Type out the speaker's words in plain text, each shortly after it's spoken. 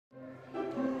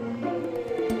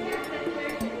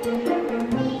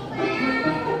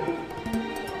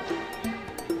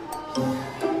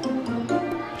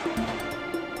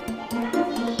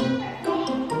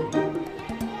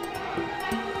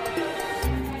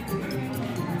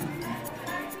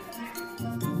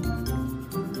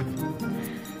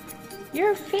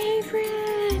Your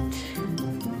favorite.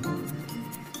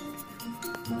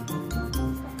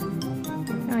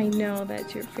 I know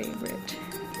that's your favorite.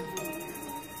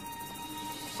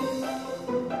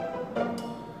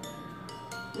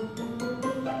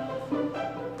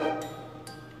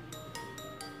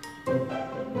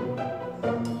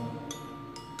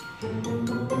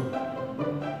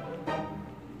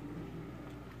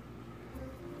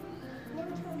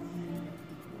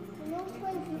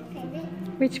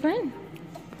 Which one?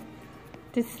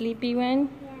 The sleepy one?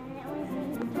 Yeah, that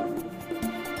one's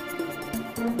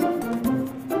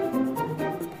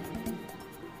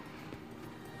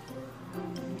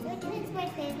Which one's my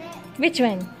favorite? Which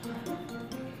one?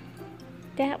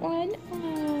 That one?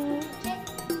 Oh.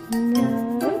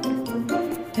 No.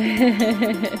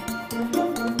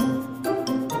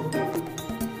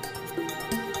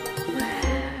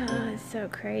 Wow, it's so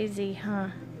crazy, huh?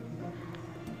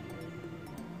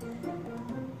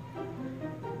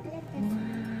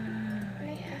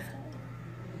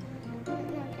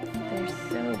 They're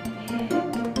so big.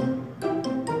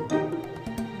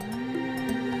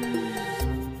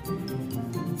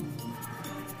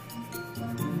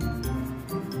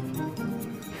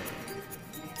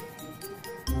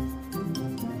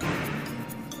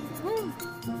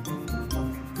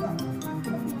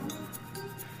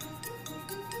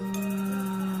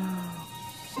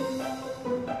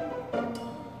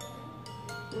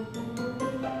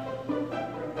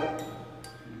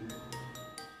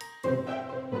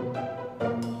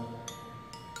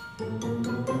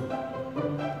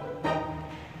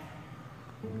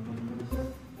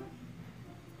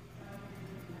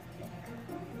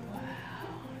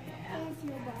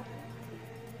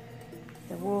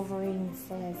 The Wolverine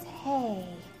says, hey,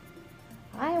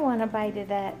 I want a bite of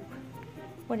that.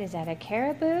 What is that, a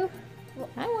caribou?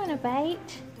 I want a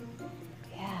bite.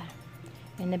 Yeah.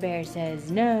 And the bear says,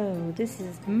 no, this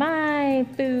is my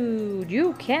food.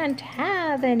 You can't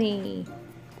have any.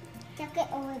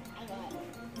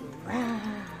 Rah,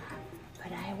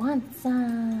 but I want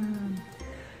some.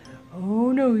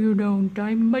 Oh, no, you don't.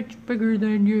 I'm much bigger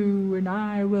than you, and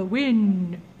I will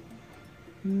win.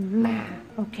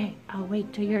 Okay, I'll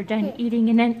wait till you're done eating,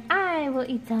 and then I will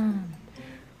eat some.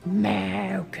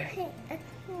 Okay.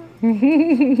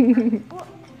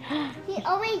 He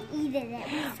already eaten it.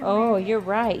 Oh, you're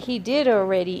right. He did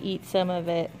already eat some of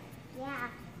it. Yeah,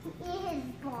 he ate his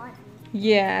body.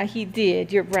 Yeah, he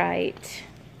did. You're right.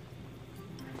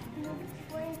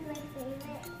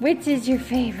 Which is your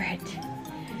favorite?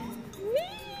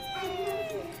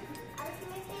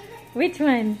 Which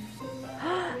one?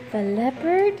 The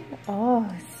leopard? Oh,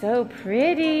 so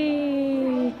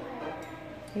pretty.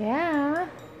 Yeah.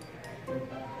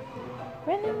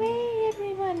 Run away,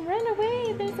 everyone. Run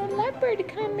away. There's a leopard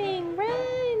coming.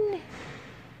 Run.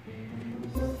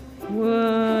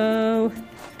 Whoa.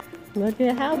 Look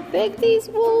at how big these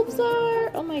wolves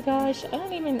are. Oh my gosh.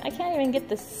 I can't even get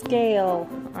the scale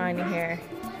on here.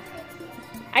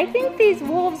 I think these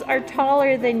wolves are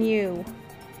taller than you.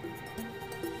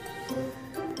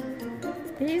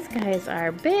 These guys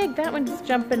are big. That one's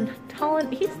jumping tall.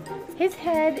 His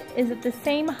head is at the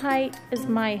same height as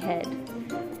my head.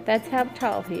 That's how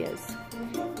tall he is.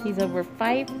 He's over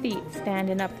 5 feet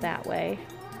standing up that way.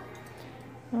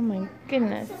 Oh my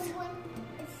goodness.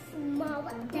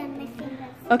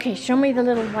 Okay, show me the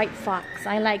little white fox.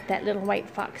 I like that little white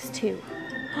fox too.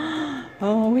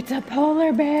 Oh, it's a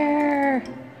polar bear.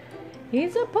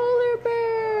 He's a polar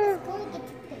bear.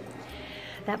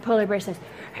 That polar bear says,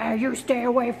 "Hey, you stay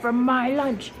away from my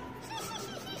lunch."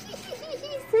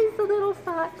 Says the little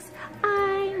fox,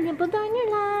 "I nibbled on your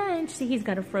lunch." See, he's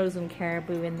got a frozen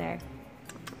caribou in there.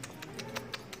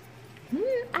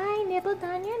 I nibbled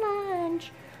on your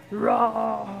lunch.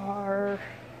 Roar.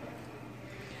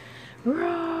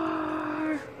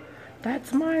 Roar.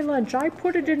 That's my lunch. I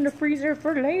put it in the freezer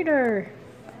for later.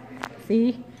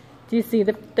 See? Do you see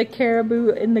the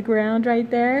caribou in the ground right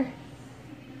there?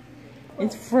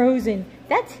 It's frozen.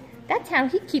 That's how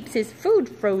he keeps his food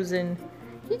frozen.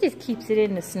 He just keeps it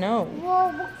in the snow.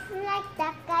 Well, looks like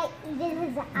that guy ate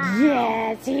his eye.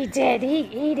 Yes, he did. He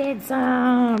ate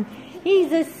some.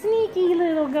 He's a sneaky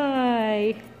little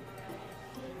guy.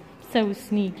 So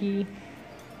sneaky.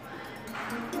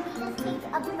 He just takes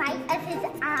a bite of his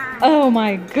eye. Oh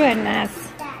my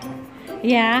goodness.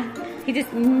 Yeah, he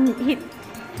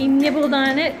nibbled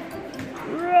on it.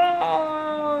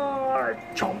 Roar!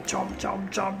 Chomp, chomp,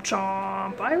 chomp, chomp,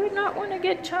 chomp. I would not want to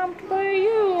get chomped by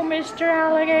you, Mr.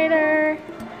 Alligator.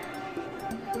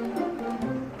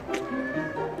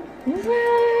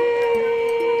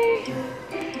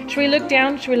 Should we look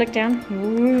down? Should we look down?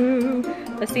 Woo.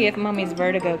 Let's see if Mommy's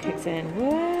vertigo kicks in.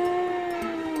 Whoa.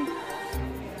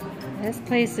 This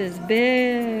place is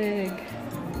big.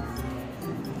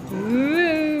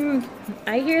 Ooh,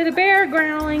 I hear the bear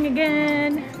growling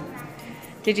again.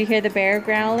 Did you hear the bear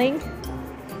growling?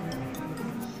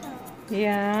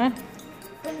 Yeah.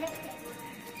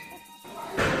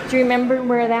 Do you remember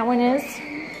where that one is?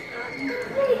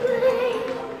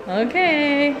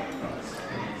 Okay.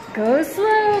 Go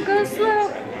slow, go slow.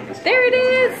 There it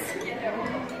is.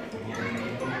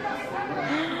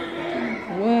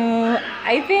 Whoa,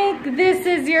 I think this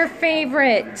is your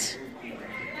favorite.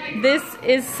 This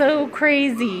is so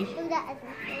crazy.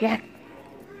 Yeah.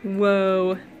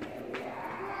 Whoa.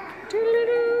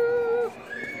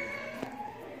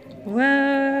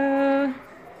 Whoa.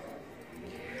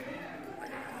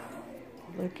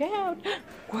 Look out.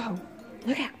 Whoa.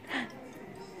 Look out.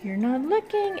 You're not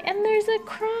looking, and there's a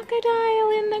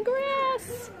crocodile in the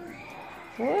grass.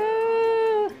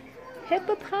 Whoa.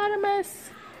 Hippopotamus.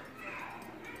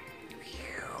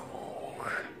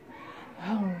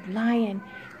 Oh, lion.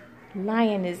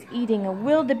 Lion is eating a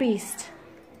wildebeest.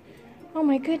 Oh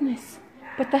my goodness.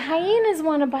 But the hyenas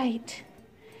want a bite.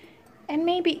 And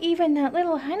maybe even that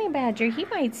little honey badger, he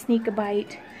might sneak a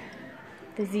bite.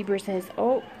 The zebra says,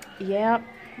 oh, yeah,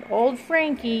 old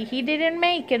Frankie, he didn't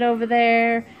make it over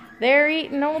there. They're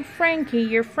eating old Frankie,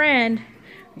 your friend.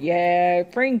 Yeah,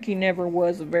 Frankie never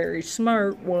was a very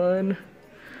smart one.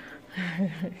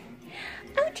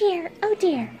 Oh dear,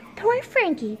 poor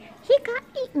Frankie. He got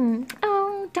eaten.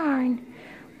 Oh, darn.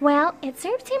 Well, it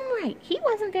serves him right. He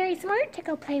wasn't very smart to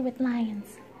go play with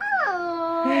lions.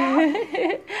 Oh.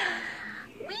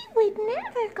 We would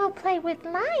never go play with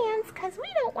lions because we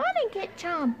don't want to get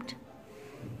chomped.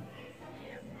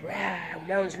 Well,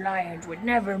 those lions would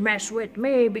never mess with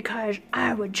me because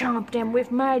I would chomp them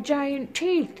with my giant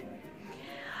teeth.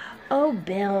 Oh,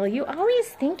 Bill, you always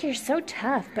think you're so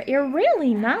tough, but you're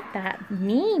really not that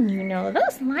mean, you know.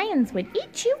 Those lions would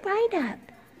eat you right up.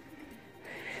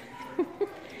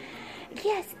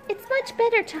 Yes, it's much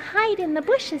better to hide in the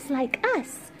bushes like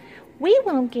us. We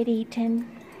won't get eaten.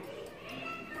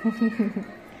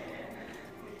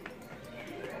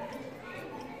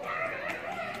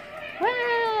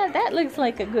 Wow, that looks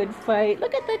like a good fight.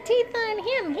 Look at the teeth on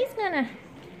him.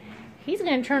 He's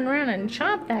gonna turn around and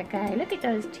chomp that guy. Look at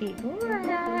those teeth.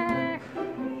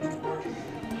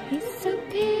 He's so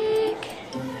big.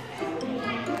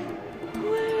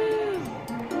 Wow.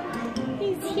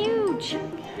 He's huge.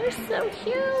 You're so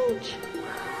huge.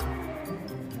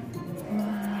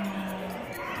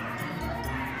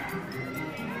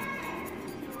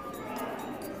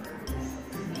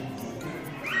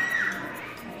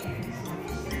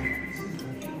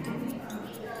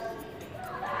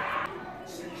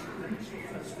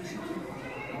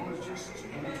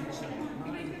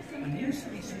 A new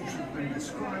species has been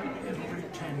described every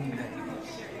 10 days.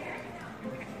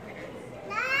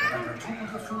 At the top of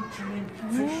the food chain,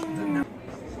 fish that now...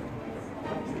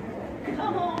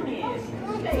 Come on in.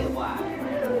 Stay a while.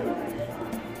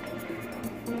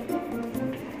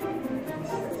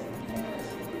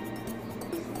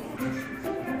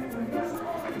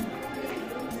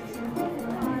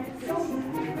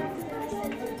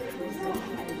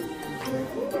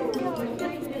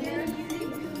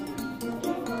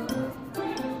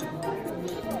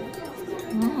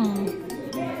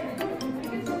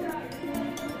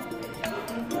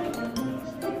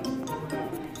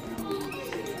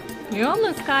 You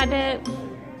almost got it.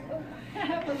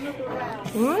 Have a look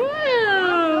around. Woo!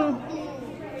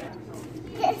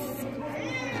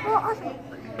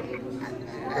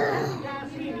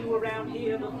 I've seen you around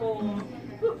here before.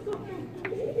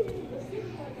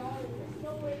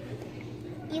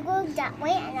 You go that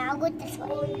way and I'll go this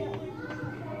way.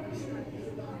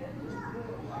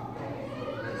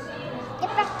 Get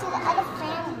back to the other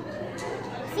family.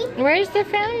 See? Where's the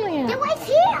family They're at? right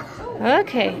here.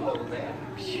 Okay.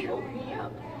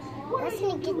 Let's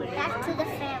get back to the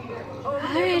family.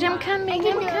 Alright, I'm coming.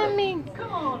 I'm coming.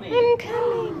 Come on in. I'm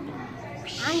coming.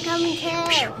 I'm coming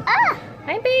too. Ah!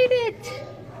 I made it.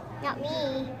 Not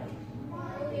me.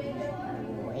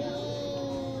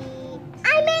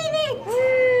 I made it!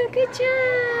 Woo, good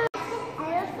job.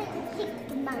 Elephant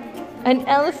chipmunk. An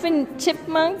elephant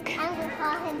chipmunk. I'm gonna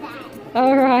call him that.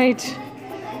 All right.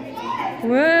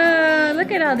 Whoa,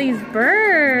 look at all these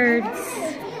birds.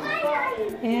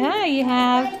 Yeah, you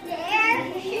have.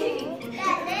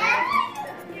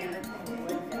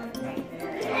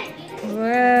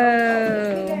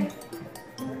 Whoa.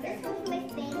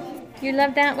 You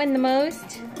love that one the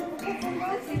most?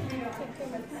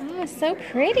 Oh, so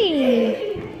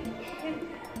pretty.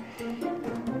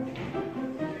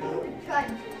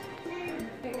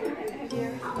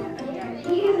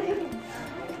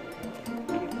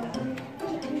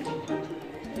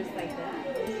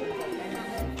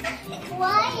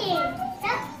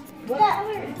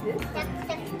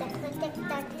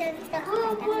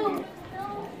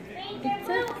 It's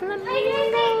a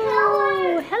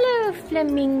flamingo. Hello,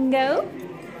 flamingo.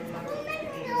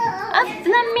 A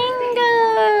flamingo.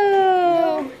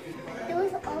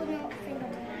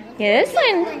 Yeah, this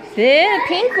one. The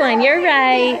pink one. You're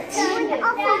right.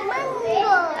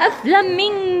 A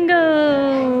flamingo.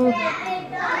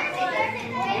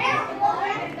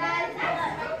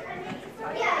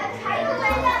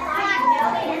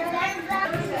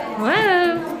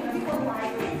 Wow.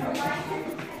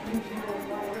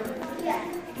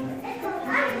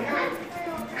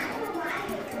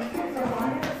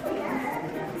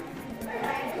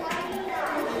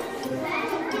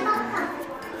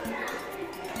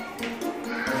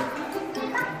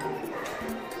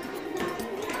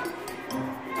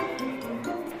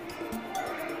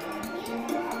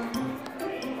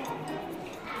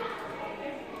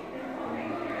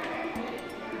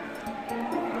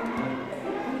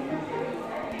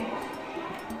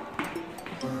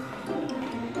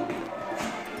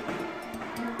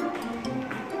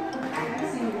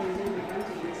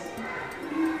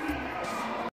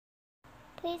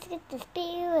 Please get the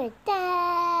spirit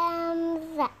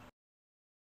thumbs up.